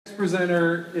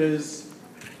Presenter is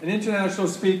an international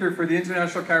speaker for the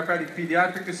International Chiropractic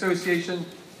Pediatric Association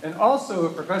and also a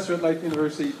professor at Life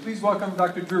University. Please welcome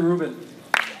Dr. Drew Rubin.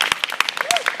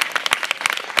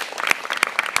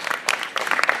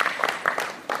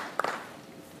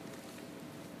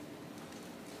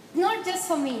 Not just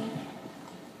for me.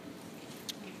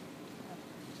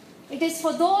 It is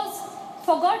for those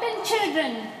forgotten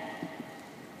children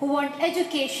who want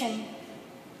education.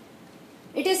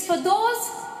 It is for those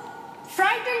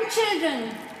frightened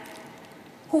children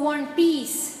who want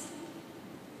peace.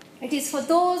 It is for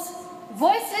those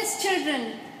voiceless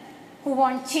children who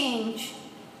want change.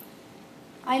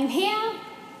 I'm here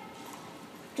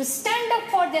to stand up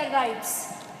for their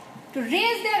rights, to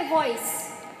raise their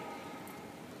voice.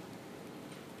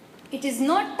 It is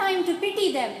not time to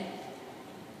pity them.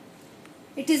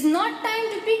 It is not time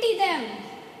to pity them.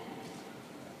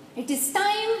 It is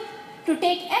time to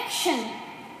take action.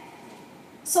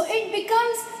 So it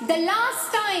becomes the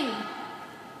last time.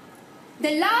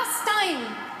 The last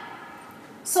time.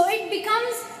 So it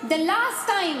becomes the last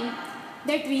time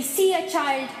that we see a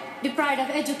child deprived of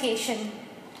education.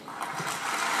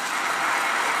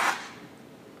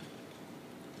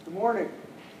 Good morning.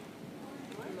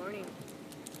 Good morning.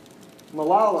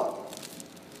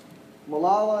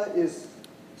 Malala is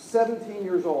 17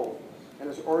 years old and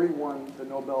has already won the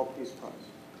Nobel Peace Prize.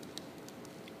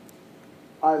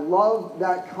 I love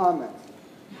that comment.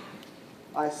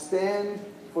 I stand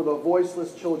for the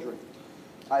voiceless children.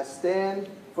 I stand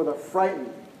for the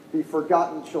frightened, the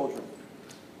forgotten children.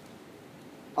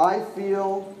 I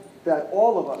feel that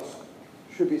all of us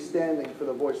should be standing for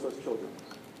the voiceless children,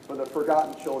 for the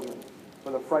forgotten children,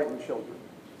 for the frightened children.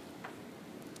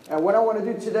 And what I want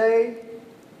to do today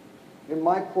in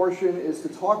my portion is to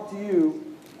talk to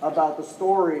you about the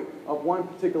story of one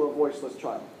particular voiceless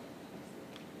child.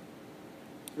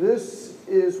 This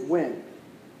is Win.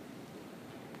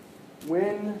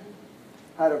 Win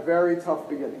had a very tough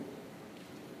beginning.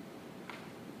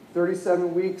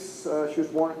 37 weeks, he was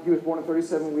born at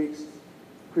 37 weeks,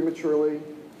 prematurely,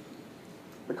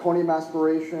 meconium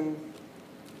aspiration,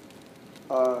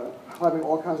 having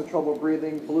all kinds of trouble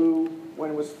breathing, blue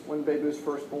when baby was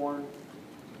first born.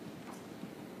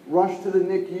 Rushed to the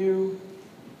NICU,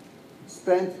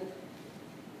 spent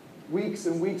weeks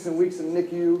and weeks and weeks in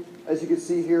NICU. As you can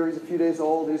see here, he's a few days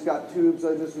old. He's got tubes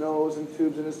in his nose and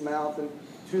tubes in his mouth and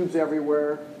tubes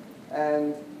everywhere,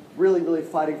 and really, really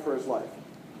fighting for his life.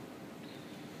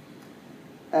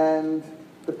 And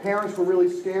the parents were really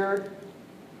scared.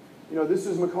 You know, this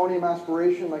is meconium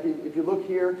aspiration. Like if you look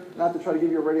here, not to try to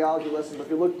give you a radiology lesson, but if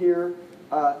you look here,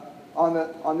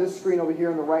 on this screen over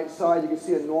here on the right side, you can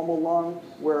see a normal lung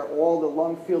where all the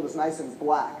lung field is nice and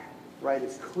black, right?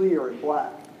 It's clear and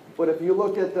black. But if you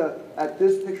look at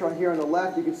this picture on here on the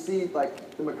left, you can see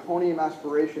like the meconium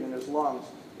aspiration in his lungs,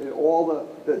 and all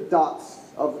the dots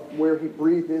of where he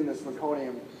breathed in this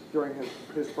meconium during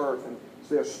his birth. And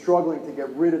so they're struggling to get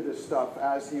rid of this stuff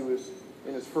as he was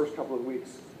in his first couple of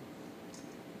weeks.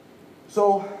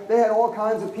 So they had all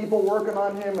kinds of people working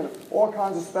on him and all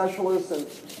kinds of specialists,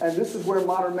 and this is where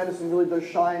modern medicine really does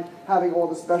shine, having all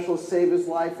the specialists save his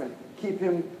life and keep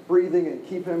him breathing and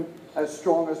keep him as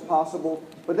strong as possible.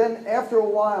 But then after a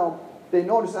while, they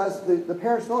noticed, as the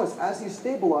parents noticed, as he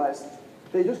stabilized,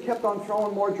 they just kept on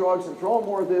throwing more drugs and throwing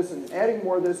more of this and adding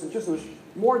more of this, and just was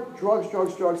more drugs.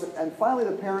 And finally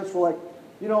the parents were like,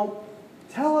 you know,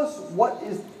 tell us what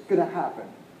is going to happen.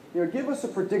 You know, give us a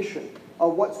prediction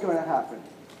of what's going to happen.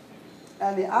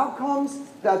 And the outcomes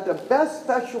that the best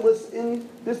specialists in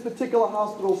this particular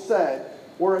hospital said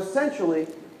were essentially,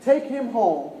 take him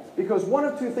home, because one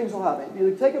of two things will happen.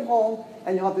 Either take him home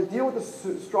and you'll have to deal with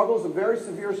the struggles of very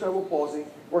severe cerebral palsy,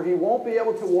 where he won't be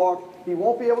able to walk, he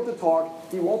won't be able to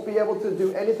talk, he won't be able to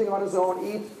do anything on his own,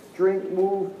 eat, drink,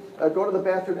 move, go to the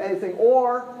bathroom, anything,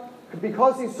 or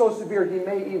because he's so severe, he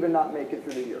may even not make it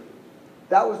through the year.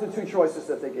 That was the two choices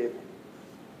that they gave him.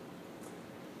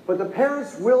 But the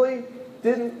parents really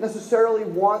didn't necessarily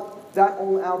want that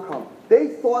only outcome. They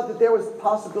thought that there was a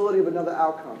possibility of another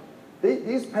outcome.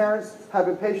 These parents have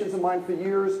been patients of mine for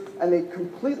years, and they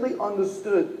completely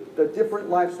understood the different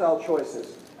lifestyle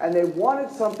choices. And they wanted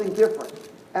something different.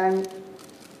 And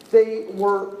they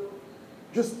were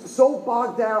just so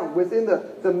bogged down within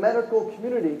the medical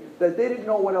community that they didn't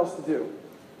know what else to do.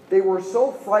 They were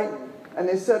so frightened, and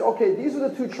they said, okay, these are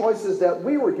the two choices that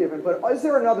we were given, but is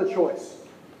there another choice?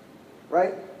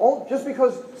 Right? Just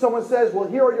because someone says, well,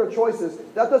 here are your choices,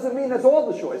 that doesn't mean that's all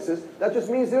the choices. That just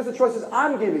means there's the choices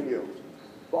I'm giving you.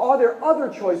 But are there other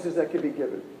choices that could be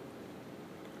given?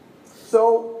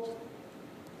 So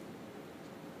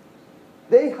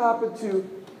they happen to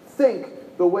think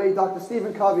the way Dr.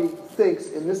 Stephen Covey thinks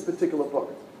in this particular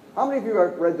book. How many of you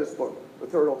have read this book, The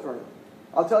Third Alternative?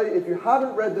 I'll tell you, if you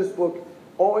haven't read this book,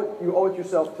 you owe it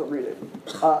yourself to read it.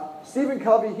 Stephen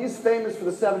Covey, he's famous for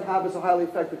the 7 Habits of Highly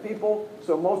Effective People,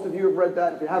 so most of you have read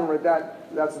that. If you haven't read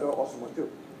that, that's an awesome one too.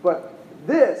 But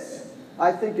this,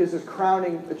 I think, is his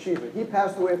crowning achievement. He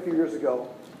passed away a few years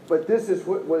ago, but this is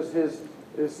what was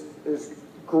his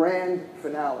grand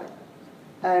finale.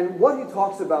 And what he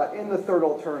talks about in The Third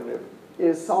Alternative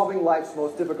is solving life's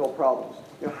most difficult problems.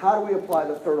 You know, how do we apply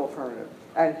the third alternative?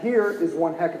 And here is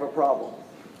one heck of a problem.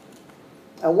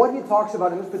 And what he talks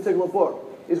about in this particular book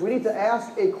is we need to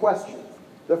ask a question.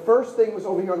 The first thing was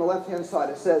over here on the left-hand side.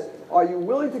 It says, are you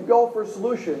willing to go for a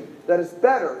solution that is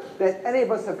better than any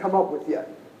of us have come up with yet?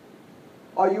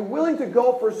 Are you willing to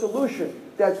go for a solution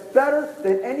that's better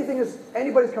than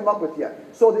anybody's come up with yet?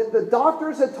 So the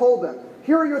doctors had told them,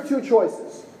 here are your 2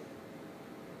 choices.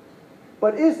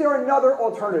 But is there another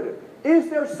alternative?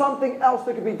 Is there something else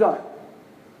that could be done?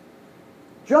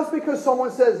 Just because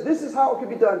someone says this is how it could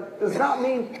be done does not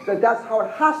mean that that's how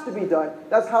it has to be done.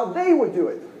 That's how they would do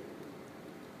it.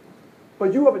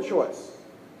 But you have a choice.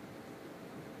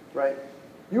 Right?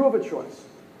 You have a choice.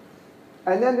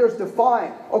 And then there's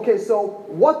define. Okay, so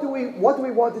what do we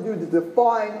want to do to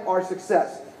define our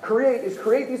success? Create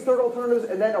these third alternatives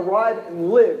and then arrive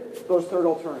and live those third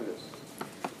alternatives.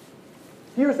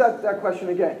 Here's that question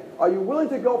again. Are you willing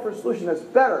to go for a solution that's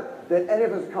better than any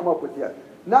of us have come up with yet?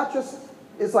 Not just,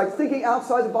 it's like thinking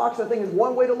outside the box, I think, is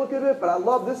one way to look at it, but I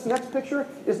love this next picture.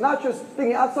 It's not just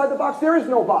thinking outside the box. There is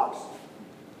no box.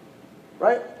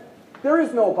 Right? There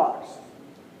is no box.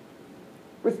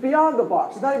 It's beyond the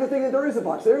box. It's not even thinking there is a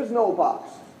box. There is no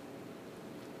box.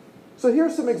 So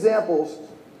here's some examples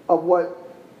of what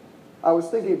I was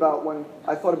thinking about when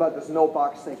I thought about this no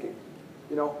box thinking.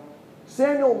 You know,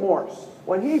 Samuel Morse,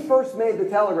 when he first made the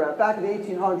telegraph back in the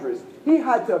 1800s, he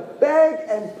had to beg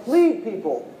and plead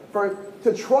people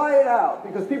to try it out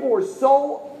because people were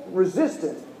so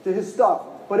resistant to his stuff.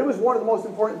 But it was one of the most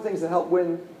important things to help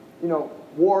win, you know,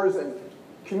 wars and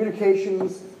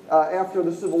communications after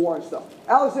the Civil War and stuff.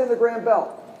 Alexander Graham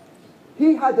Bell,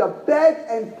 he had to beg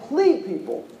and plead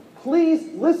people. Please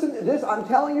listen to this. I'm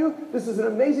telling you, this is an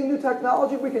amazing new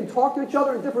technology. We can talk to each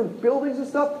other in different buildings and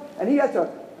stuff. And he had to,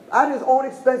 at his own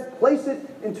expense, place it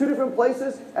in 2 different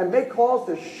places and make calls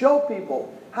to show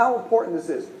people how important this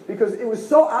is. Because it was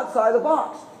so outside the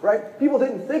box, right? People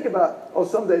didn't think about, oh,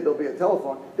 someday there'll be a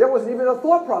telephone. There wasn't even a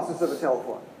thought process of a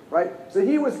telephone, right? So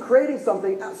he was creating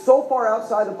something so far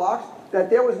outside the box that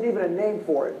there wasn't even a name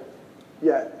for it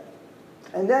yet.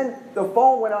 And then the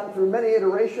phone went on through many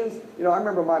iterations. You know, I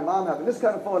remember my mom having this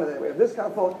kind of phone, and then we have this kind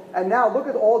of phone. And now look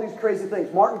at all these crazy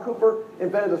things. Martin Cooper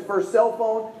invented the first cell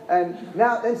phone.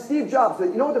 And Steve Jobs,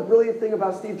 you know what the brilliant thing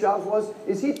about Steve Jobs was?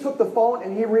 Is he took the phone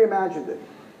and he reimagined it.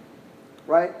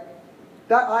 Right?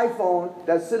 That iPhone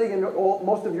that's sitting in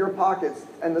most of your pockets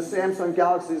and the Samsung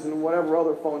Galaxies and whatever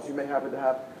other phones you may happen to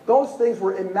have, those things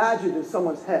were imagined in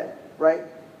someone's head. Right?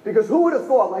 Because who would have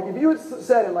thought, like if you had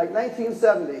said in like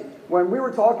 1970, when we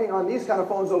were talking on these kind of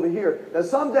phones over here, that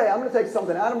someday I'm going to take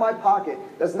something out of my pocket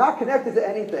that's not connected to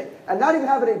anything, and not even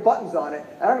have any buttons on it,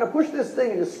 and I'm going to push this thing,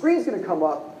 and the screen's going to come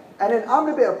up, and then I'm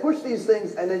going to be able to push these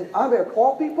things, and then I'm going to be able to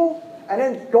call people, and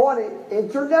then go on the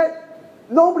internet.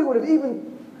 Nobody would have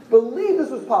even believed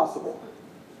this was possible.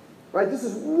 Right? This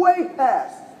is way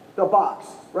past the box,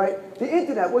 right? The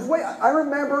internet was way... I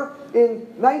remember in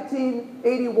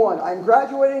 1981, I'm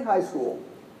graduating high school,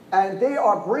 and they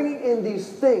are bringing in these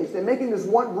things. They're making this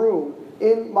one room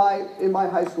in my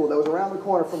high school that was around the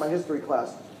corner from my history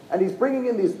class. And he's bringing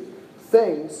in these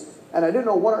things, and I didn't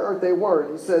know what on earth they were.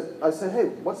 And I said, hey,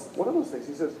 what are those things?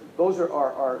 He says, those are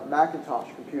our Macintosh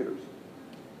computers.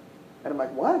 And I'm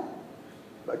like, what?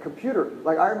 A computer.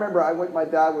 Like, I remember my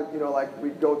dad would, you know, like,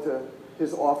 we'd go to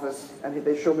his office, and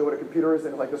they showed me what a computer is,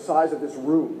 and like the size of this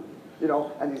room, you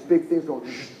know, and these big things go,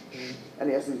 and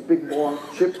he has these big long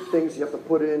chip things you have to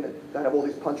put in, and they have all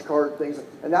these punch card things,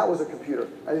 and that was a computer.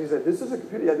 And he said, this is a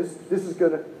computer? Yeah,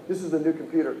 this is the new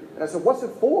computer. And I said, what's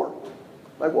it for?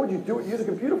 Like, what would you use a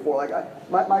computer for? Like,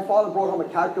 my father brought home a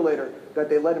calculator that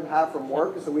they let him have from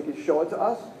work so we could show it to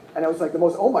us, and it was like the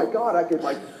most, oh my God, I could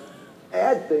like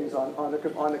add things on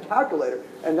the calculator,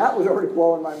 and that was already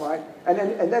blowing my mind. And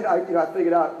then I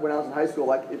figured out when I was in high school,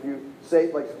 like if you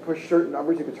say like push certain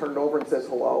numbers, you could turn it over and it says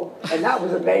hello, and that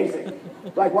was amazing.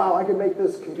 Like, wow, I could make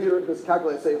this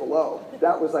calculator say hello.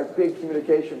 That was like big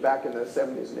communication back in the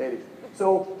 70s and 80s.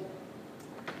 So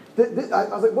I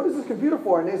was like, what is this computer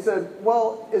for? And they said,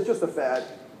 well, it's just a fad.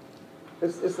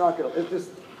 It's not gonna. It's just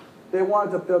the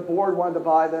board wanted to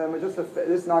buy them.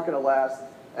 It's not gonna last.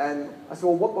 And I said,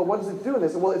 well, what does it do? And they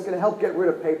said, well, it's going to help get rid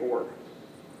of paperwork.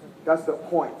 That's the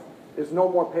point. There's no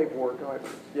more paperwork. I'm like,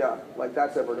 yeah, like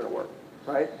that's ever going to work,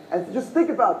 right? And just think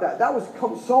about that. That was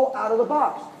come so out of the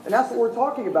box. And that's what we're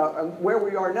talking about and where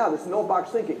we are now, this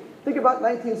no-box thinking. Think about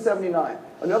 1979.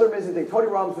 Another amazing thing. Tony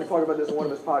Robbins was talking about this in one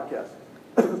of his podcasts.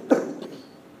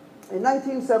 In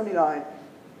 1979,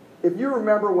 if you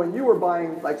remember when you were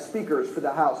buying like speakers for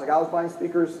the house, like I was buying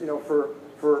speakers, you know, for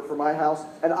my house,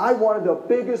 and I wanted the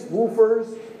biggest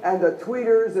woofers and the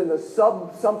tweeters and the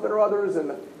sub something or others,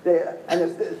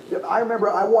 I remember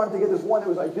I wanted to get this one that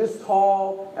was like this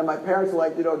tall, and my parents were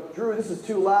like, you know, Drew, this is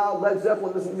too loud. Led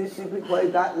Zeppelin doesn't need to be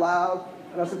played that loud.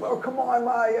 And I said, oh, come on,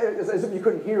 as if you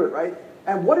couldn't hear it, right?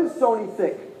 And what did Sony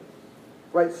think?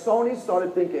 Right? Sony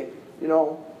started thinking, you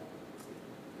know,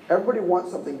 everybody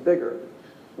wants something bigger.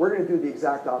 We're going to do the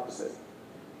exact opposite.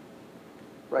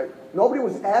 Right? Nobody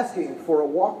was asking for a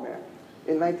Walkman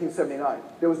in 1979.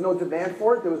 There was no demand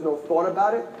for it. There was no thought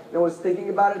about it. No one was thinking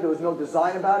about it. There was no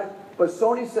design about it. But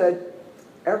Sony said,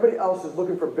 everybody else is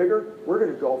looking for bigger. We're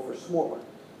going to go for smaller.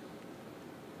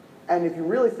 And if you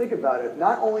really think about it,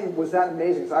 not only was that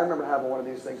amazing, because I remember having one of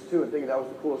these things too and thinking that was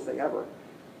the coolest thing ever,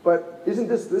 but isn't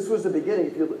this was the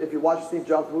beginning, if you watch Steve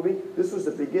Jobs' movie, this was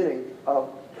the beginning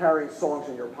of carrying songs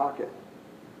in your pocket,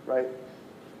 right?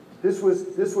 This was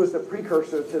the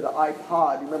precursor to the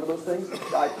iPod. You remember those things? The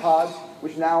iPods,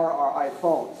 which now are our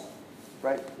iPhones,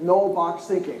 right? No box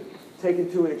thinking,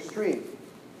 taken to an extreme.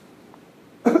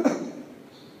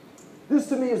 This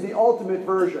to me is the ultimate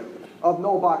version of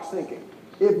no box thinking.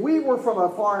 If we were from a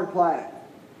foreign planet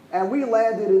and we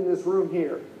landed in this room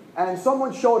here and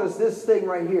someone showed us this thing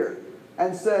right here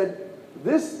and said,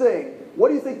 this thing, what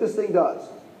do you think this thing does?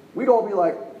 We'd all be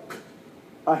like,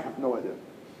 I have no idea,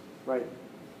 right?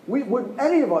 Would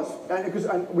any of us, because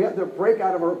we have to break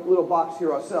out of our little box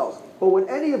here ourselves, but would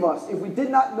any of us, if we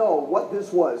did not know what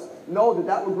this was, know that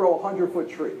that would grow a 100-foot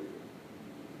tree?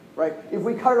 Right? If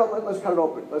we cut it open, let's cut it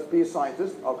open. Let's be a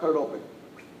scientist. I'll cut it open.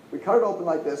 We cut it open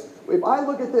like this. If I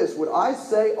look at this, would I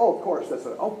say, oh, of course, that's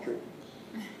an oak tree?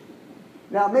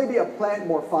 Now, maybe a plant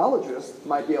morphologist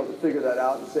might be able to figure that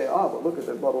out and say, oh, but look at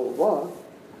that, blah, blah, blah.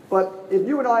 But if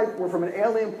you and I were from an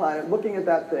alien planet looking at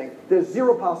that thing, there's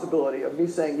zero possibility of me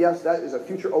saying, yes, that is a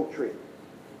future oak tree.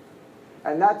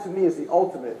 And that, to me, is the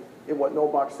ultimate in what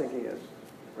no-box thinking is.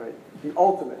 Right? The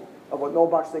ultimate of what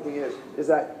no-box thinking is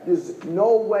that there's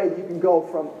no way you can go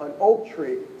from an oak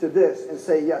tree to this and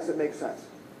say, yes, it makes sense.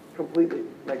 Completely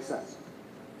makes sense.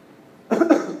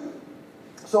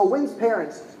 So Wynn's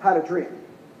parents had a dream.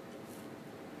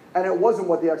 And it wasn't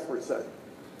what the experts said.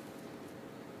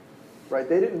 Right?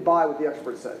 They didn't buy what the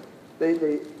experts said.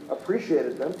 They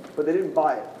appreciated them, but they didn't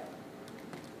buy it.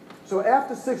 So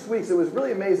after 6 weeks, it was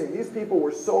really amazing. These people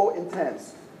were so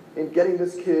intense in getting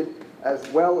this kid as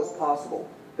well as possible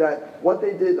that what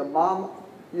they did, the mom,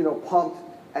 you know, pumped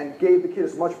and gave the kid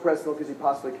as much breast milk as he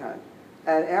possibly can.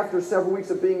 And after several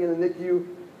weeks of being in the NICU,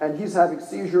 and he's having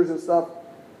seizures and stuff,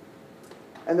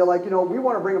 and they're like, you know, we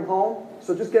want to bring him home,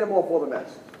 so just get him off all the meds.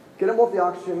 Get him off the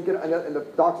oxygen, and the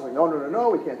doctor's like, no,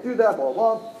 we can't do that, blah,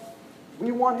 blah, blah.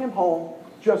 We want him home,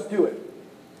 just do it.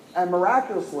 And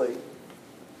miraculously,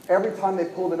 every time they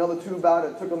pulled another tube out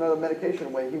and took another medication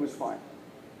away, he was fine.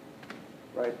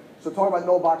 Right? So talking about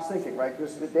no-box thinking, right?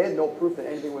 Because they had no proof that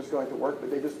anything was going to work,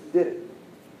 but they just did it.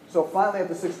 So finally,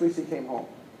 after 6 weeks, he came home.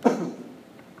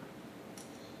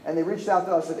 And they reached out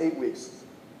to us at 8 weeks.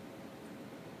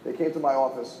 They came to my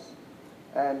office.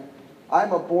 And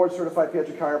I'm a board-certified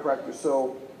pediatric chiropractor,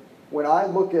 so when I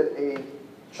look at a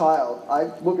child,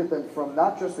 I look at them from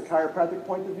not just the chiropractic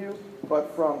point of view,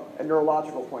 but from a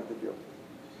neurological point of view.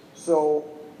 So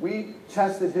we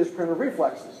tested his primitive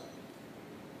reflexes.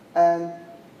 And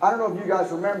I don't know if you guys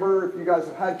remember, if you guys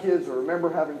have had kids or remember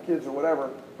having kids or whatever,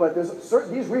 but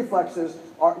these reflexes,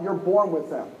 you're born with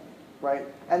them, right?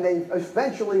 And they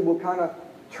eventually will kind of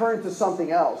turn to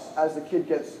something else as the kid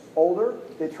gets older.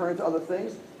 They turn to other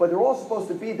things, but they're all supposed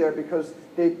to be there because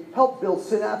they help build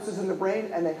synapses in the brain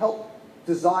and they help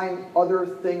design other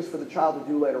things for the child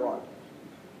to do later on.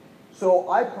 So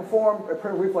I performed a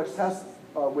primitive reflex test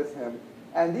with him,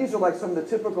 and these are like some of the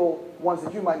typical ones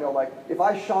that you might know, like if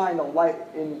I shine a light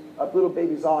in a little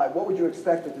baby's eye, what would you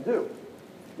expect it to do?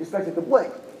 You expect it to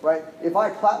blink, right? If I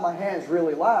clap my hands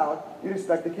really loud, you'd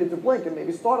expect the kid to blink and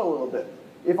maybe start a little bit.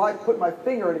 If I put my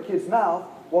finger in a kid's mouth,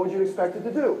 what would you expect it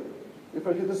to do? You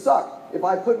expect it to suck. If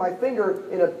I put my finger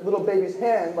in a little baby's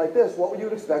hand like this, what would you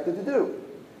expect it to do?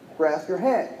 Grasp your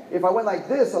hand. If I went like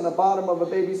this on the bottom of a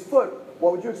baby's foot,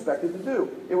 what would you expect it to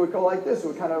do? It would go like this. It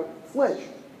would kind of flinch.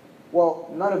 Well,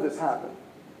 none of this happened.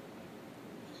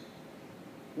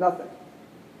 Nothing.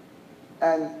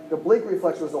 And the blink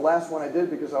reflex was the last one I did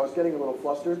because I was getting a little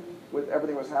flustered with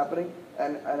everything that was happening.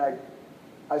 And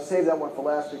I saved that one for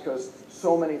last because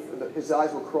his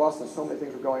eyes were crossed and so many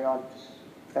things were going on.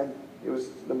 And it was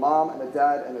the mom and the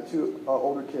dad and the two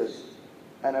older kids.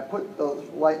 And I put the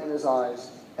light in his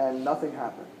eyes and nothing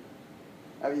happened.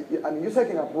 I mean, you're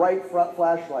taking a bright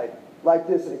flashlight like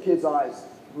this in a kid's eyes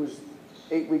who's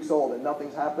 8 weeks old and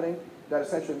nothing's happening, that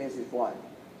essentially means he's blind.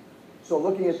 So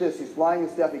looking at this, he's blind,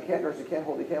 he's deaf, he can't nurse, he can't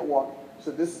hold, he can't walk.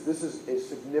 So this is a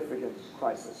significant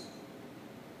crisis.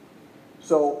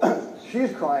 So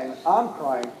she's crying, I'm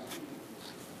crying.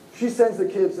 She sends the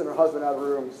kids and her husband out of the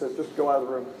room, says, just go out of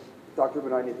the room. Dr.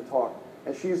 Rubin and I need to talk.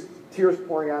 And she's tears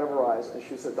pouring out of her eyes, and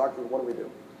she said, Doctor, what do we do?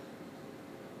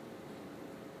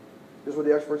 This is what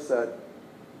the experts said.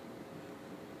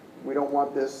 We don't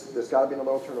want this. There's got to be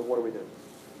another alternative. What do we do?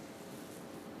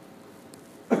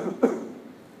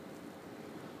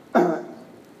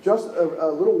 Just a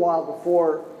little while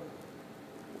before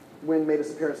Wynn made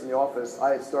his appearance in the office,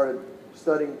 I had started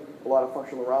studying a lot of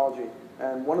functional neurology.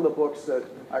 And one of the books that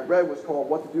I read was called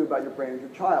What to Do About Your Brain and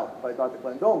Your Child by Dr.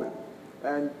 Glenn Doman.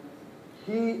 And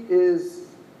he is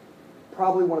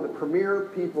probably one of the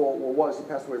premier people, or was, he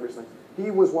passed away recently.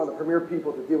 He was one of the premier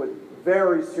people to deal with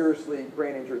very seriously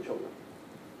brain-injured children.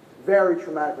 Very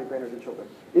traumatically brain-injured children.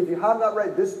 If you have not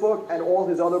read this book and all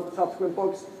his other subsequent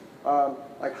books,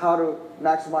 like How to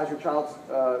Maximize Your Child's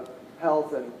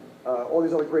Health and all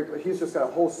these other great, he's just got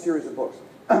a whole series of books.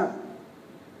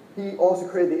 He also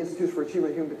created the Institute for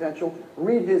Achievement of Human Potential.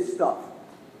 Read his stuff,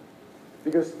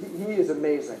 because he is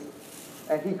amazing.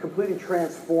 And he completely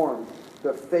transformed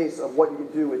the face of what you can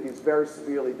do with these very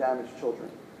severely damaged children.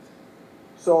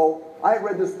 So I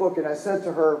read this book, and I said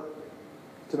to her,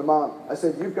 to the mom, I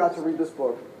said, you've got to read this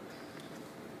book,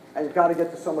 and you've got to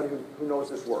get to somebody who knows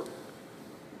this work,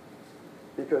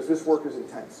 because this work is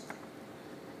intense.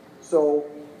 So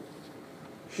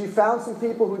she found some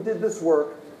people who did this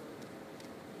work,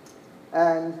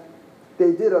 and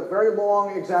they did a very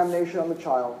long examination on the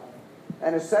child,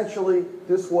 and essentially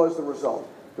this was the result.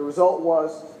 The result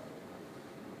was,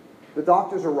 the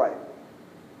doctors are right.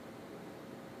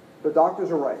 The doctors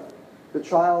are right. The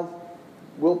child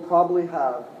will probably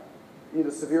have either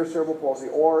severe cerebral palsy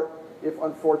or, if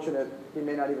unfortunate, he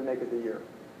may not even make it the year.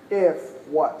 If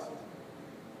what?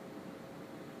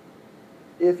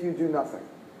 If you do nothing.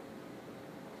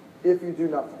 If you do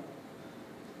nothing.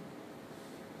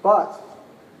 But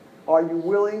are you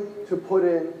willing to put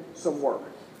in some work?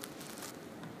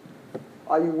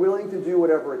 Are you willing to do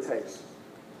whatever it takes?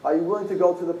 Are you willing to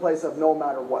go to the place of no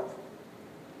matter what?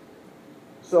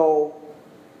 So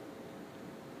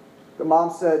the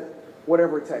mom said,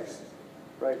 whatever it takes,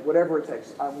 right? Whatever it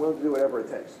takes. I'm willing to do whatever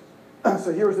it takes.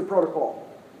 So here's the protocol.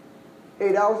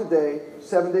 8 hours a day,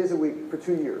 7 days a week for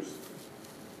 2 years.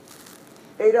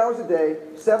 8 hours a day,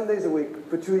 7 days a week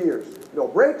for 2 years. No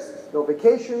breaks, no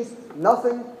vacations,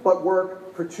 nothing but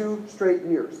work for 2 straight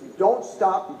years. You don't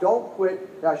stop, you don't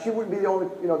quit. Now, she wouldn't be the only,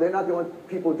 they're not the only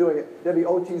people doing it. There'd be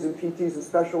OTs and PTs and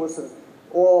specialists and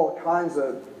all kinds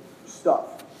of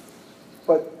stuff.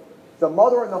 But the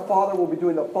mother and the father will be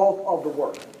doing the bulk of the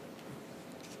work.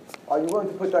 Are you willing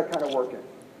to put that kind of work in?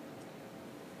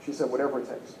 She said, whatever it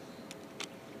takes.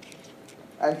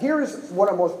 And here is one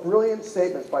of the most brilliant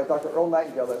statements by Dr. Earl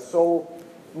Nightingale that so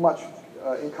much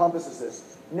encompasses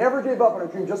this. Never give up on a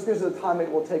dream just because of the time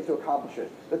it will take to accomplish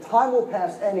it. The time will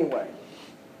pass anyway.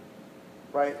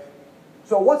 Right?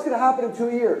 So what's going to happen in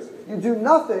 2 years? You do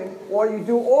nothing, or you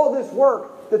do all this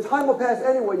work, the time will pass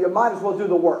anyway, you might as well do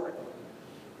the work.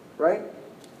 Right?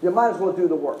 You might as well do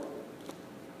the work.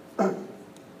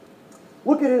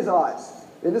 Look at his eyes.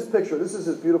 In this picture, this is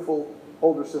his beautiful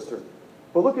older sister.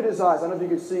 But look at his eyes. I don't know if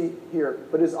you can see here,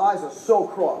 but his eyes are so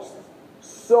crossed.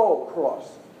 So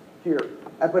crossed here.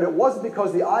 But it wasn't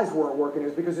because the eyes weren't working. It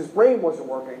was because his brain wasn't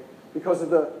working because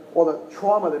of all the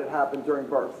trauma that had happened during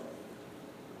birth.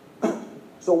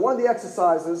 So one of the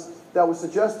exercises that was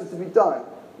suggested to be done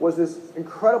was this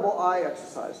incredible eye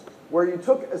exercise, where you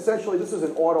took, essentially, this is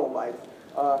an auto light.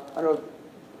 I don't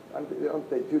know if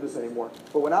they do this anymore.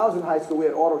 But when I was in high school, we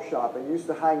had auto shop, and you used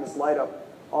to hang this light up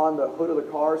on the hood of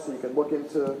the car so you can look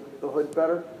into the hood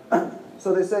better.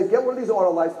 So they say, get one of these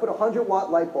auto lights, put a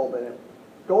 100-watt light bulb in it,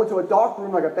 go into a dark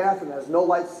room like a bathroom that has no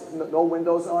lights, no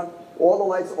windows on, all the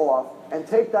lights off, and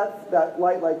take that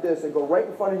light like this and go right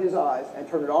in front of his eyes and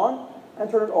turn it on and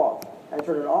turn it off, and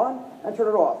turn it on and turn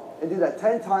it off, and do that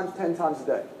 10 times a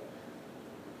day.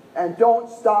 And don't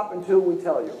stop until we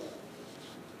tell you.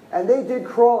 And they did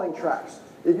crawling tracks.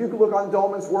 If you look on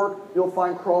Doman's work, you'll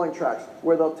find crawling tracks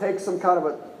where they'll take some kind of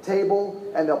a table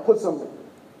and they'll put some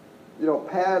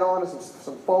pad on it,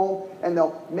 some foam, and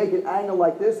they'll make it angle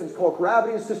like this, and it's called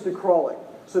gravity-assisted crawling.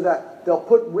 So that they'll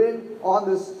put Win on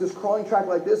this crawling track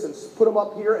like this and put him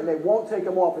up here, and they won't take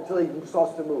him off until he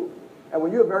starts to move. And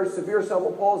when you have very severe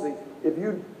cerebral palsy, if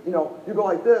you go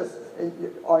like this and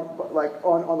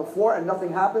on the floor and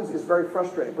nothing happens, it's very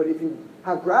frustrating. But if you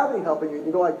have gravity helping you,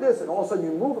 you go like this, and all of a sudden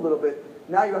you move a little bit,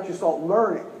 now you actually start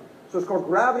learning. So it's called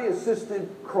gravity-assisted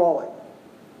crawling.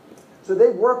 So they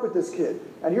work with this kid.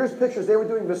 And here's pictures. They were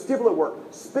doing vestibular work,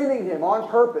 spinning him on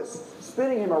purpose,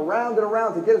 spinning him around and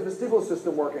around to get his vestibular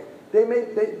system working. They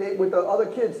with the other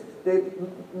kids, they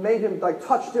made him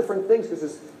touch different things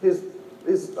because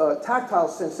his tactile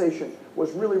sensation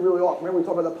was really, really off. Remember we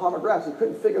talked about the pomegranates. He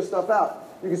couldn't figure stuff out.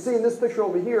 You can see in this picture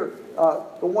over here,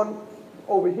 the one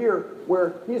over here,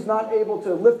 where he's not able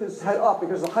to lift his head up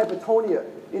because of hypotonia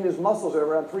in his muscles at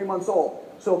around 3 months old.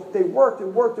 So they worked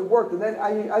and worked and worked, and then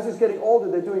as he's getting older,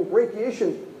 they're doing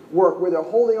brachiation work where they're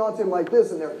holding on to him like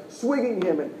this, and they're swinging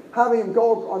him and having him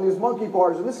go on these monkey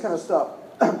bars and this kind of stuff.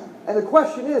 And the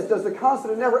question is, does the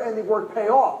constant and never-ending work pay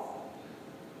off?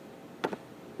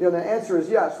 The answer is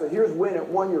yes. So here's Win at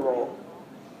 1 year old.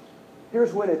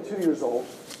 Here's Win at 2 years old.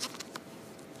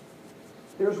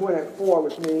 Here's Win at 4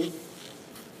 with me.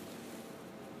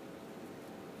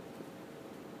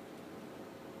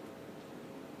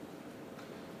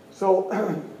 So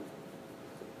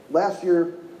last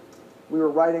year, we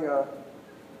were writing a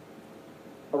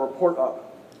report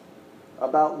up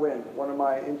about Win. One of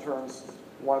my interns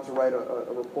wanted to write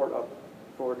a report up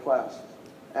for a class.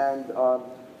 And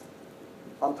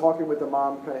I'm talking with the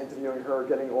mom, kind of interviewing her,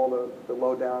 getting all the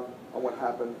lowdown on what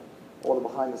happened, all the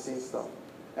behind-the-scenes stuff.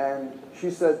 And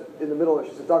she said, in the middle of it,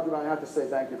 she said, Dr. Brown, I have to say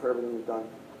thank you for everything you've done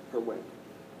for Win.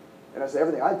 And I said,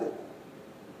 everything I did?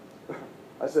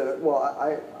 I said, well,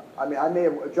 I mean, I may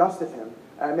have adjusted him,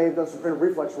 and I may have done some primitive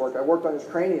reflex work. I worked on his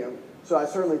cranium, so I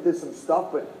certainly did some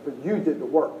stuff, but you did the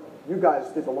work. You guys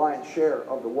did the lion's share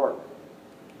of the work.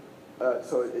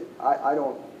 I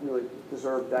don't really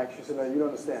deserve thanks. She said, no, you don't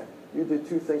understand. You did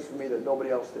 2 things for me that nobody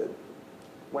else did.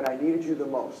 When I needed you the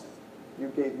most, you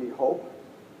gave me hope,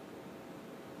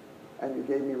 and you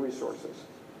gave me resources.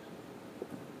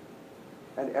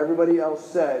 And everybody else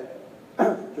said,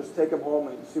 just take him home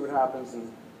and see what happens, and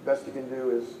the best you can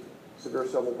do is severe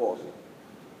cerebral palsy.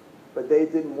 But they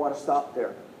didn't want to stop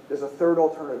there. There's a third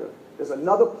alternative. There's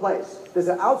another place. There's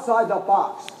an outside the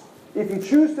box. If you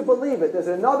choose to believe it, there's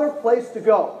another place to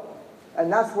go.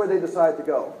 And that's where they decided to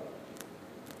go.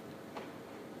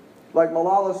 Like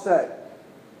Malala said,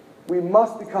 we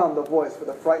must become the voice for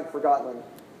the frightened, forgotten,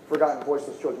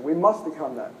 voiceless children. We must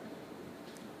become that.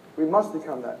 We must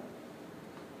become that.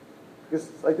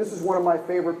 Because this is one of my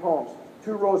favorite poems.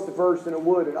 2 roads diverged in a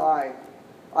wood, and I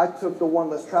took the one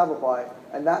less traveled by,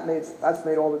 and that's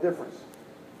made all the difference,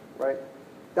 right?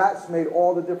 That's made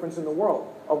all the difference in the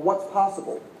world of what's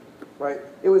possible, right?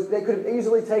 They could have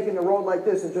easily taken the road like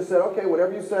this and just said, okay,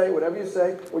 whatever you say,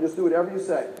 we'll just do whatever you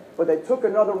say. But they took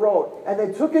another road, and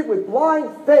they took it with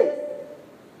blind faith.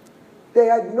 They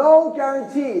had no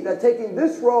guarantee that taking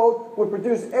this road would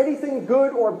produce anything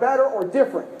good or better or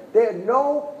different. They had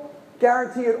no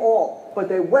guarantee at all, but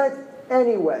they went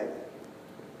anyway.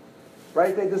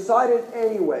 Right? They decided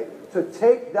anyway to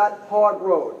take that hard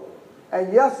road.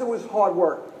 And yes, it was hard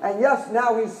work. And yes,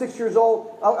 now he's 6 years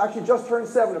old. Actually, just turned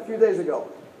 7 a few days ago.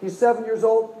 He's 7 years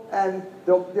old, and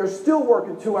they're still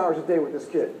working 2 hours a day with this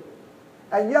kid.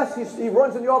 And yes, he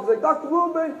runs in the office like, Dr.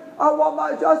 Rubin, I want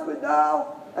my adjustment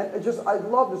now. And I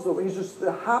love this little, he's just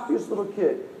the happiest little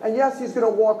kid. And yes, he's going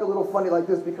to walk a little funny like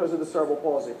this because of the cerebral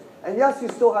palsy. And yes, he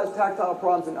still has tactile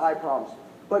problems and eye problems.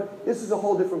 But this is a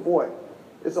whole different boy.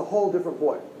 It's a whole different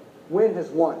boy. Win has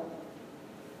won.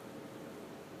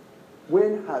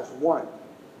 Win has won.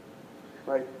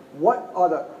 Right? What are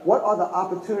the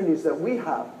opportunities that we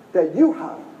have, that you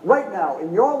have right now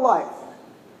in your life,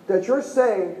 that you're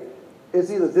saying is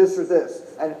either this or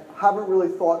this, and haven't really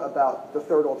thought about the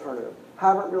third alternative?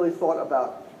 Haven't really thought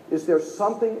about, is there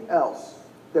something else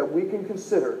that we can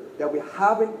consider that we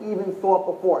haven't even thought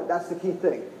before? That's the key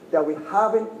thing. That we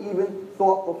haven't even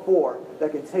thought before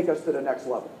that can take us to the next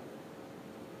level.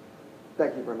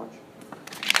 Thank you very much.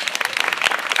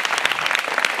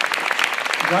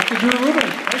 Dr. Drew Rubin.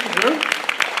 Thank you, Drew.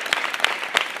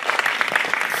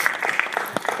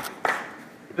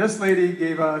 This lady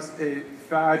gave us a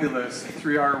fabulous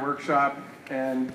 3-hour workshop, and